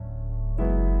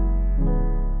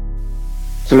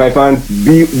to my fans,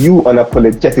 be you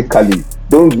unapologetically.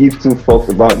 Don't give two fucks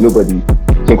about nobody.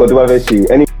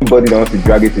 Anybody that wants to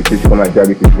drag it to you, come and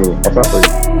drag it to me. I'm not for it.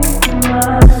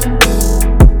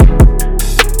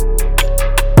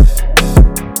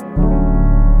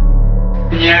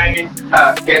 Yeah,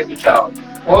 get the child.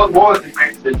 What was the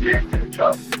message to the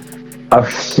child?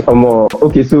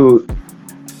 Okay, so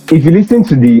if you listen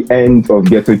to the end of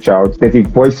Ghetto Child, there's a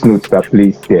voice note that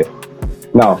plays there.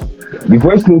 Now, the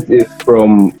voice note is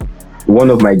from one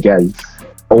of my guys,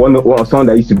 or someone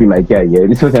that used to be my guy. Yeah,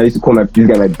 this person I used to call this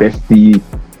guy my bestie.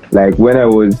 Like when I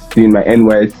was doing my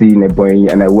NYC in a boy,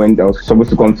 and I was supposed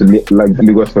to come to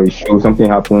Lagos for a show. Something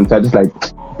happened, so I just like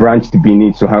branched to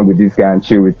Benin to hang with this guy and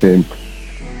chill with him.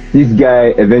 This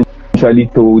guy eventually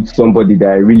told somebody that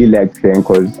I really liked them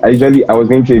because I was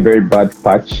going through a very bad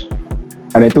patch,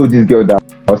 and I told this girl that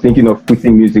I was thinking of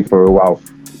quitting music for a while.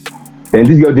 Then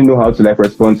this girl didn't know how to like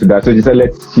respond to that, so she said,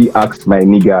 she asked my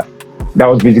nigga. That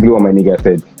was basically what my nigga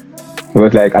said. He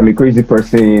was like, I'm a crazy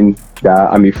person, that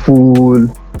I'm a fool,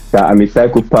 that I'm a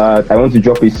psychopath, I want to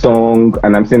drop a song,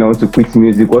 and I'm saying I want to quit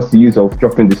music. What's the use of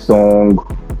dropping the song?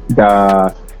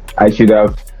 That I should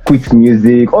have quit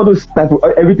music. All those type of,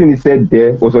 everything he said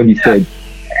there was what he said.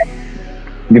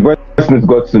 The voice notes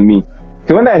got to me.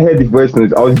 So when I heard the voice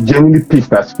notes, I was genuinely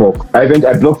pissed as fuck. I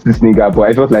blocked this nigga, but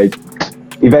I felt like,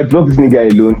 if I block this nigga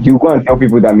alone, he'll go and tell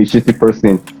people that I'm a shitty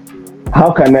person.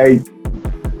 How can I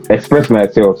express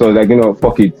myself? So I was like,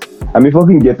 fuck it. I'm a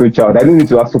fucking ghetto child. I don't need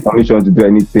to ask for permission to do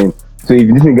anything. So if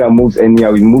this nigga moves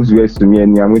anyhow, he moves west to me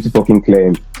anyhow, I'm going to fucking clear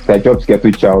him. So I dropped Ghetto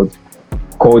Child,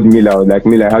 called Mila. I was like,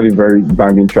 Mila, I have a very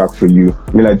banging track for you.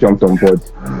 Mila jumped on board.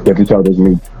 Ghetto Child was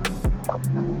made.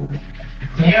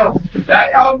 Yeah,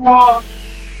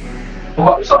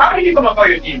 so how did you come about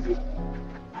your name?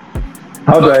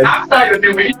 After your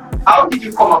name, how did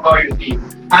you come about your name?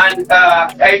 And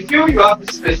I feel you have a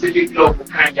specific love for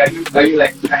Kanye. Are you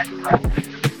like Kanye?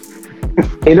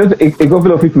 A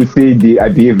couple of people say I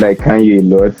behave like Kanye a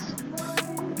lot.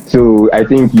 So I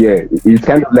think, it's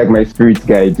kind of like my spirit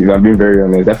guide, if I'm being very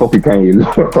honest. I fuck with Kanye a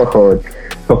lot.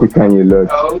 Fuck with Kanye a lot.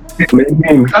 Oh. My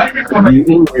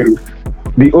name,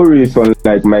 the Oreo is on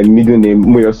like my middle name,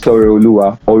 Oreo,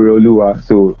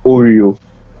 so Oreo.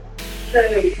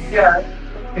 Yeah.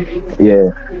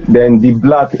 Yeah. Then the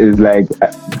black is like,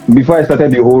 before I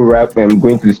started the whole rap and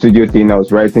going to the studio thing I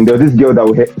was writing, there was this girl that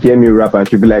would hear me rap and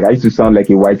she'd be like, I used to sound like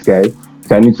a white guy,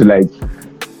 so I need to like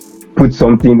put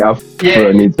something after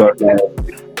on it. So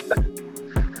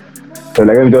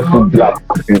like, let me just put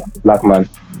black man.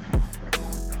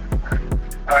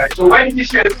 Alright, so where did you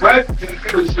feel the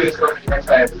space from the next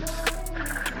time?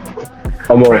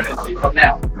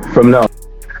 From now.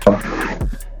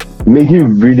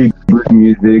 Making really good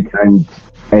music and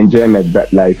enjoying my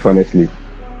life, honestly.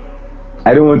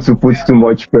 I don't want to put too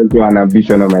much pressure and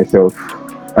ambition on myself.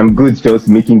 I'm good just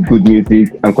making good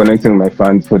music and connecting with my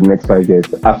fans for the next 5 years.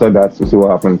 After that, we'll see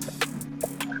what happens.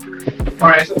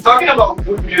 Alright, so talking about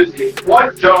good music,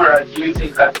 what genre do you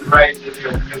think that writes your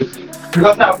music?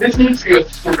 Because now, listening to your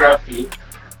discography,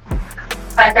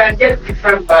 I can get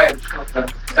different vibes from them.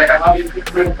 Like I'm having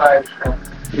different vibes from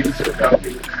your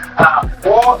discography.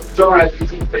 What genre do you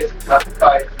think best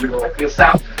classifies your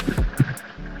sound?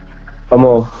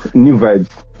 New vibes.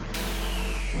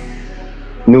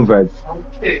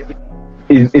 Okay.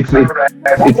 It's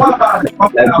what about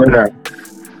genre.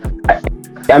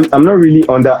 I'm not really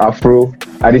under Afro.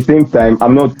 At the same time,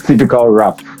 I'm not typical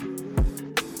rap.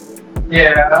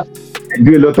 Yeah. I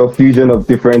do a lot of fusion of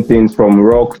different things, from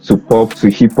rock to pop to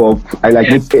hip hop. I like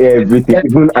everything,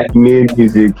 even anime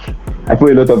music. I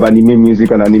put a lot of anime music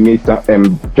and anime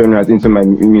genres into my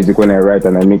music when I write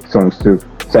and I make songs too.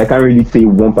 So I can't really say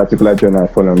one particular genre I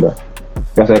fall under.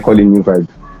 That's why I call it new vibe.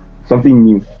 Something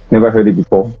new, never heard it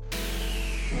before.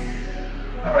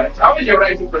 Alright, how is your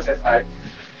writing process like?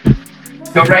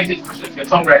 Your writing process, your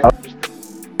songwriting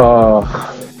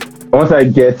process? Once I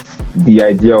get the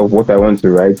idea of what I want to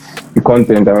write, the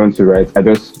content I want to write, I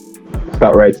just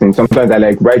start writing. Sometimes I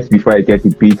like write before I get the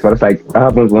beat, so it's like that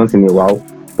happens once in a while.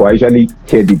 But I usually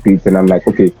hear the beat and I'm like,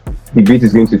 okay, the beat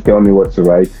is going to tell me what to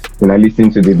write. Then I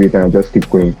listen to the beat and I just keep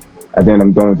going. And then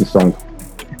I'm done with the song.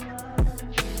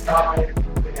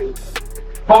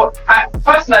 But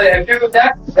personally, I feel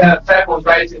that type of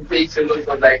writing takes a lot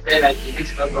of like energy,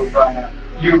 takes a lot of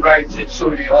you writing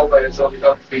solely all by yourself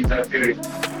without beat interfering.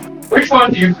 Which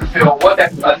one do you prefer? What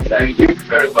type of artist do you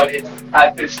prefer, recording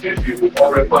at the studio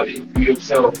or recording to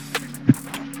yourself?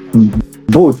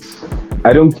 Both.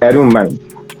 I don't mind.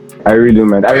 I really don't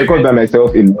mind. I record by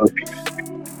myself a lot.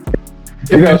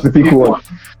 If I have to pick one,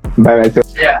 by myself.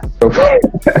 Yeah.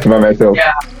 By myself.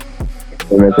 Yeah.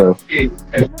 Metal. Okay.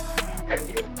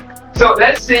 So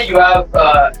let's say you have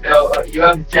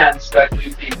the chance to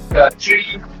actually pick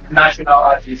three national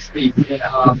artists in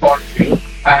our country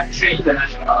and three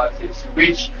international artists.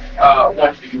 Which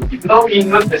one do you pick? No,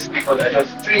 not the speaker,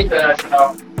 just three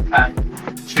international and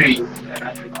three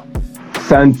international.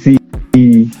 Santi,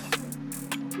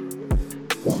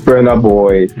 Burna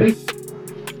Boy,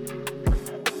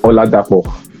 Oladapo.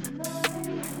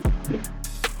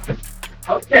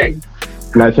 Okay.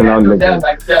 National legend.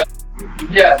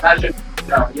 Yeah,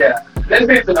 national. Yeah. Let's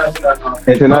be international now.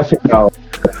 International.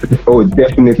 Oh,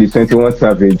 definitely 21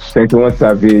 Savage. 21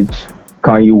 Savage,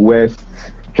 Kanye West,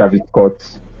 Travis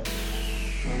Scott.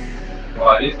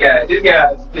 Wow, this guy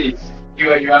has space. You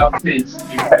have space.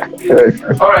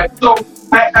 All right. So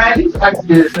I need to ask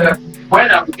this: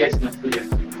 when are we getting a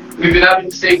project? We've been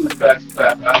having segments back to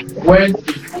back. When do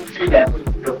you feel that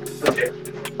project?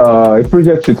 A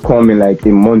project should come in like a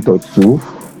month or two.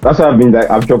 That's why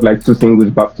I've dropped like 2 singles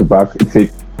back to back. It's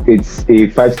a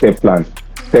 5-step plan.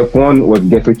 Step 1 was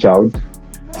Ghetto Child.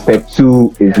 Step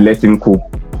 2 is Let Him Cook.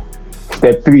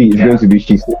 Step 3 is going to be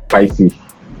She's So Spicy.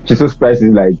 She's So Spicy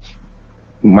is like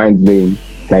mind blowing.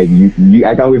 Like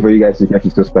I can't wait for you guys to catch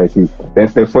She's So Spicy. Then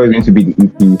step 4 is going to be the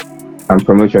EP and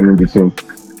promotion in between.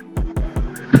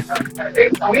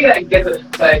 Can we like get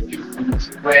inside you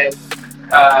when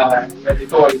the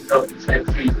door is dropping step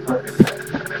 3?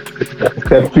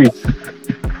 Step 3.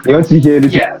 You want to hear a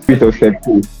little bit of step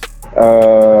 3?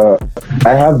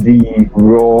 I have the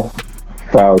raw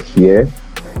file here.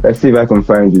 Let's see if I can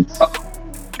find it.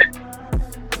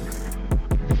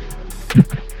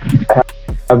 I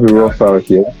have the raw file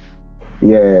here.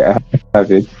 Yeah, I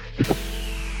have it.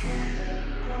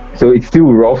 So it's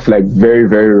still rough, like very,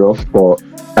 very rough, but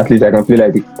at least I can play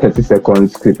like a 30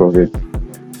 seconds clip of it.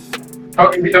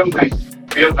 Okay, we don't mind.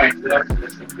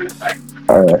 That's fine.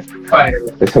 Alright. Fine.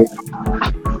 So,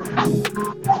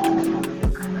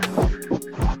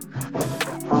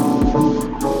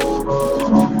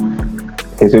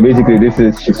 okay, so basically this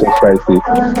is She's So Spicy.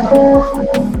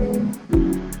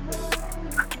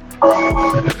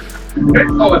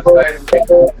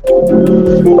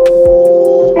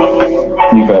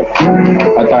 You bet.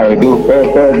 I thought I do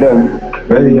better them.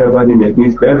 Really, everybody make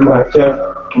me spend my check.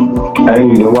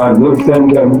 And you know I no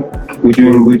send them.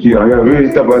 Gucci on your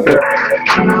wrist about that.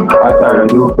 I thought I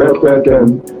do better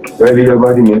them. Really,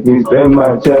 everybody make me spend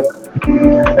my check.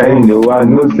 And you know I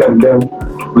no send them.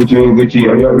 Gucci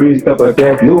on your wrist about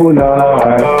that. No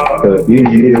lie. The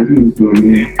DJ to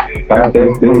me. I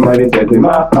text somebody said in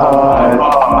my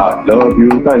heart, I love you,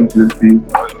 can't you see?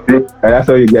 And that's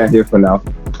all you get here for now.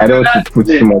 I don't want to put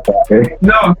too much out there.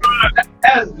 No,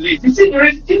 that's late. You see, the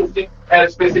reason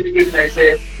specific reason I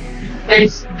said, there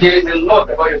is a lot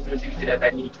about your creativity that I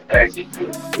need to dive into.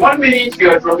 1 minute you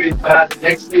are dropping back,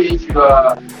 next minute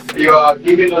you are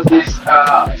giving us this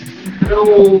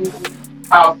new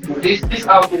output, this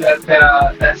output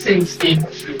that sinks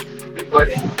into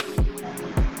recording.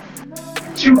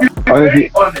 To be very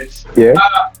honest, yeah.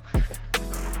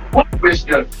 One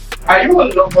question: are you a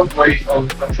lover boy or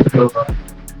country lover?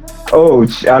 Oh,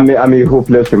 I'm a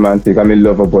hopeless romantic. I'm a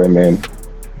lover boy, man.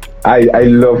 I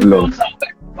love love.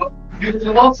 You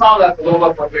do not sound like a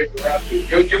lover boy.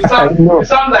 You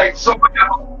sound like someone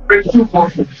breakthrough for.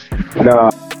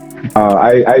 No.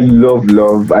 I love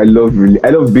love. I love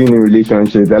being in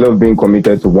relationships. I love being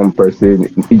committed to one person.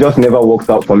 It just never works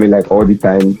out for me like all the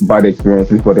time. Bad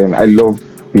experiences for them. I love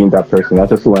being that person. That's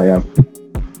just who I am.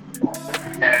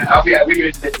 Are we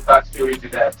going to take the backstory to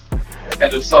that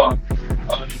kind of song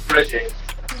on the project?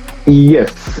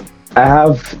 Yes, I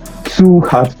have 2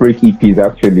 heartbreak EPs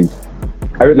actually.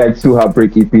 I wrote like 2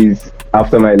 heartbreak EPs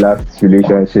after my last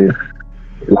relationship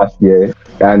last year,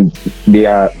 and they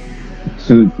are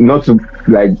not to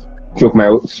like choke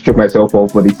myself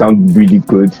off, but they sound really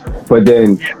good. But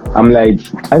then I'm like,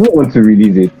 I don't want to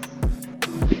release it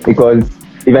because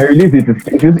if I release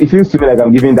it feels to me like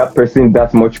I'm giving that person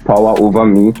that much power over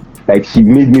me. Like she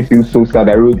made me feel so sad.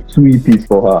 I wrote 2 EPs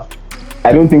for her.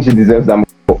 I don't think she deserves that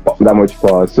much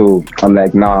power. So I'm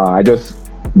like, nah, I just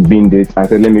binned it and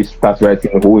said, let me start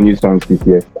writing a whole new songs this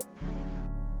year.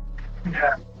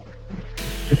 Yeah.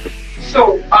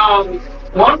 So how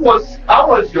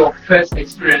was your first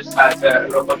experience at a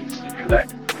recording studio?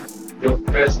 Like your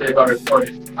first ever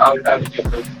recording? How did you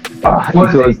feel?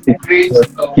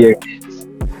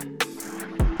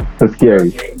 It was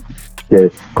scary.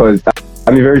 Yes, because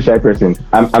I'm a very shy person.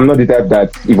 I'm not the type that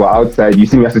if we're outside, you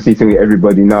see me associating with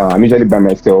everybody. No, I'm usually by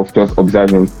myself, just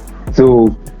observing.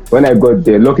 So when I got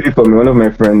there, luckily for me, one of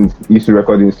my friends used to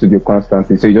record in the studio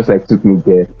constantly, so he just like took me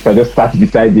there. So I just sat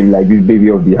beside him like this baby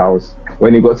of the house.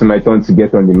 when it got to my turn to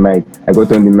get on the mic, I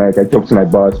got on the mic, I dropped my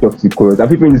bars, dropped the chorus, and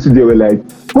people in the studio were like,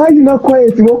 why are you not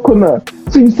quiet in what corner?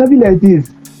 So you sabi like this?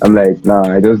 I'm like, nah,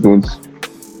 I just don't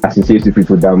associate with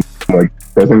people that much.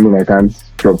 Doesn't mean I can't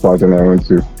drop out when I want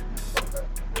to.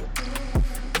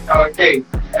 Okay.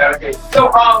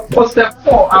 So for step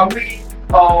 4, are we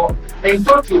in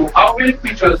total, how many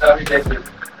features are we getting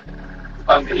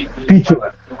on the EP?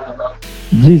 Features?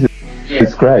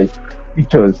 Jesus Christ.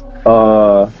 Features.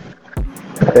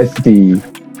 Let's see.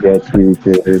 Let's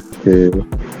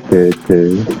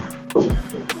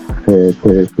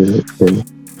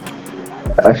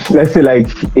say like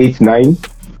 8, 9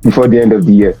 before the end of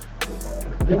the year.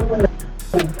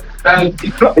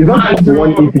 It's not just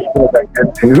one EP you guys are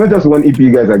getting. It's not just one EP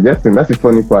you guys are getting. That's the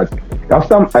funny part.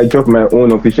 After I drop my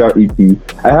own official EP,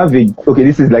 I have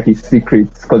this is like a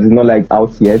secret because it's not like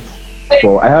out yet.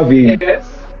 So I have a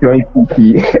joint EP.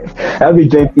 I have a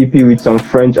joint EP with some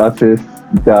French artists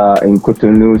that are in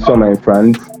Cotonou, some are in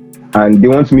France, and they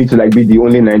want me to like be the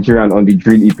only Nigerian on the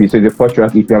drill EP. So it's a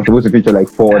 4-track EP. I'm supposed to feature like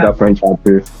 4 other French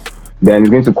artists. Then it's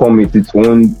going to come with its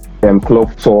own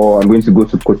club tour. I'm going to go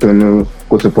to Cotonou,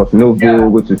 go to Port Novo,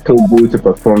 go to Togo to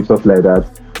perform, stuff like that.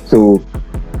 So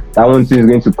that one is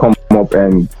going to come up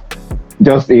and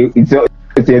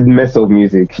it's a mess of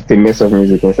music. It's a mess of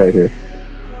music inside here.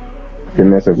 It's a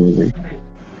mess of music.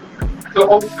 So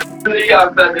hopefully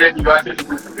after that you actually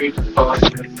go to reach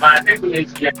the man. People need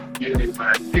to get music,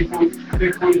 man. People need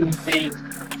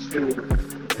to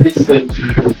listen to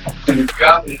you. You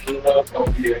have a lot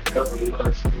of you.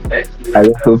 I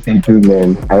hope they do,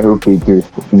 man. I hope they do.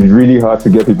 It's really hard to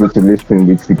get people to listen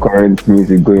with the current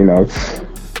music going out.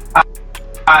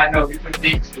 I know, people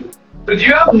need to. So do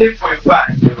you have a name for your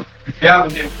fans? Do you have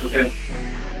a name for them?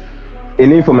 A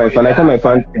name for my fan? I call my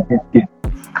fans the Biscuit.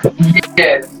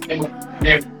 Yes,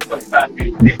 name for the fan.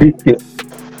 The Biscuit.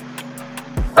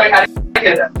 Sorry, I didn't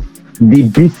get that. The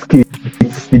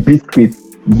Biscuits. The Biscuits.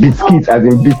 Biscuits as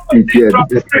in biscuit, yeah.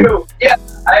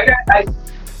 I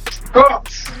God,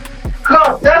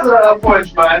 that's another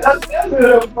point, man. That's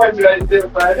another point right there,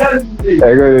 man.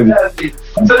 That's it.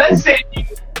 So let's say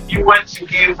you went to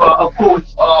give a quote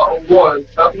or a word,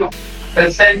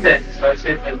 a sentence or a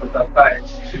statement of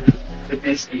advice to the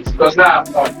biscuits. Because now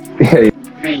I'm on.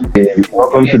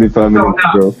 Welcome to the family,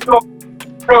 bro.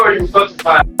 Bro, you've got to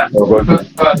find.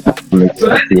 So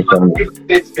let's give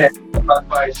a statement of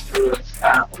advice to us.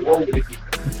 What would it be?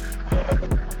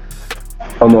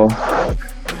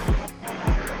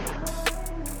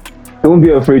 Don't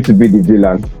be afraid to be the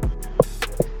villain.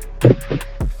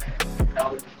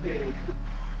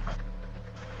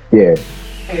 Yeah.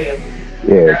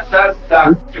 That's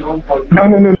dark.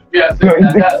 No. Yes,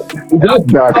 it's not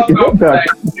dark. It's not dark.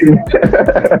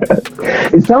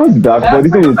 It sounds dark, but the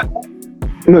thing is,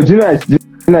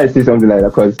 I say something like that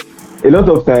because a lot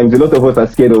of times, a lot of us are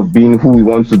scared of being who we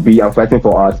want to be and fighting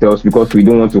for ourselves because we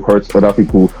don't want to hurt other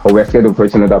people, or we're scared of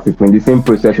hurting other people. In the same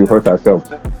process, we hurt ourselves.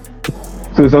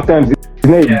 So sometimes it's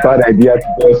not a bad idea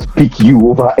to just pick you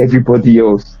over everybody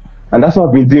else. And that's what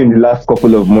I've been doing the last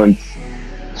couple of months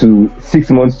to 6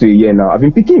 months to a year now. I've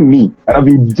been picking me, and I've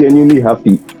been genuinely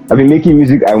happy. I've been making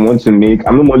music I want to make.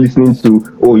 I'm no more listening to,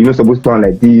 you're not supposed to sound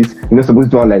like this, you're not supposed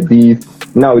to sound like this.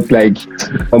 Now it's like,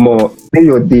 day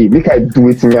your day, make I do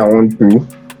it me I want to.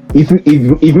 If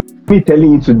me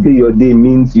telling you today your day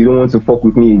means you don't want to fuck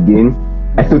with me again,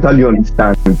 I totally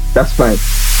understand. That's fine.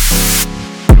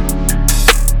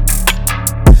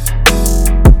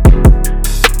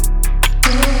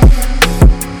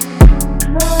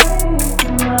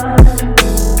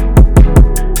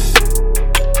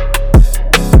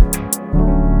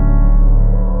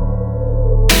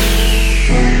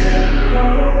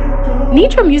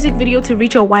 Need your music video to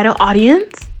reach a wider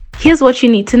audience? Here's what you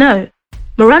need to know.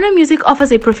 Murano Music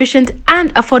offers a proficient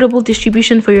and affordable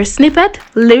distribution for your snippet,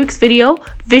 lyrics video,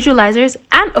 visualizers,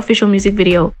 and official music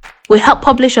video. We help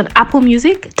publish on Apple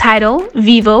Music, Tidal,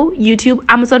 Vivo, YouTube,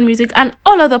 Amazon Music, and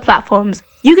all other platforms.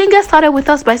 You can get started with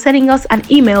us by sending us an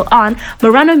email on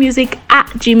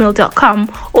muranomusic@gmail.com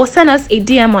or send us a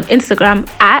DM on Instagram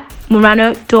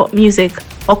 @murano.music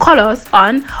or call us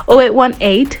on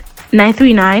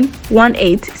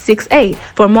 0818-939-1868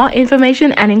 for more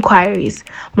information and inquiries.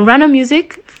 Murano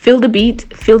Music, feel the beat,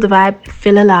 feel the vibe,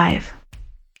 feel alive.